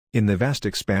In the vast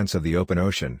expanse of the open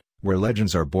ocean, where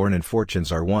legends are born and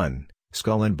fortunes are won,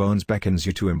 Skull and Bones beckons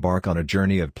you to embark on a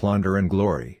journey of plunder and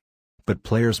glory. But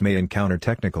players may encounter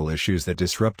technical issues that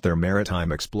disrupt their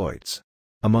maritime exploits.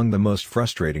 Among the most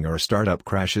frustrating are startup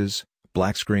crashes,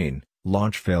 black screen,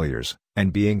 launch failures,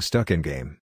 and being stuck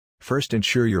in-game. First,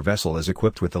 ensure your vessel is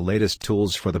equipped with the latest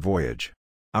tools for the voyage.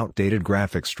 Outdated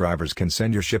graphics drivers can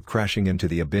send your ship crashing into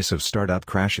the abyss of startup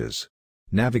crashes.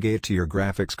 Navigate to your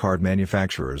graphics card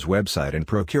manufacturer's website and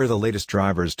procure the latest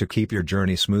drivers to keep your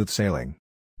journey smooth sailing.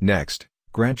 Next,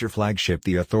 grant your flagship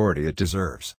the authority it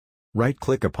deserves.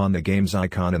 Right-click upon the game's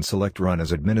icon and select Run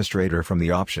as Administrator from the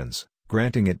options,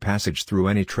 granting it passage through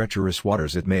any treacherous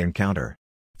waters it may encounter.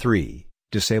 3.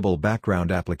 Disable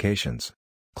background applications.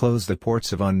 Close the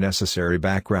ports of unnecessary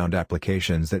background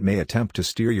applications that may attempt to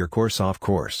steer your course off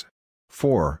course.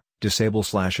 4.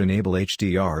 Disable/enable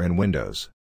HDR in Windows.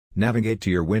 Navigate to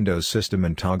your Windows system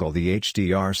and toggle the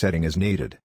HDR setting as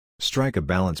needed. Strike a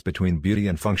balance between beauty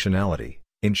and functionality,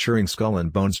 ensuring Skull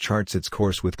and Bones charts its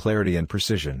course with clarity and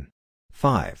precision.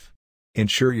 5.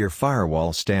 Ensure your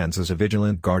firewall stands as a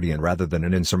vigilant guardian rather than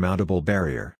an insurmountable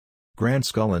barrier. Grant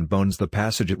Skull and Bones the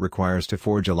passage it requires to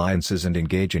forge alliances and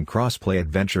engage in cross-play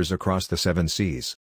adventures across the seven seas.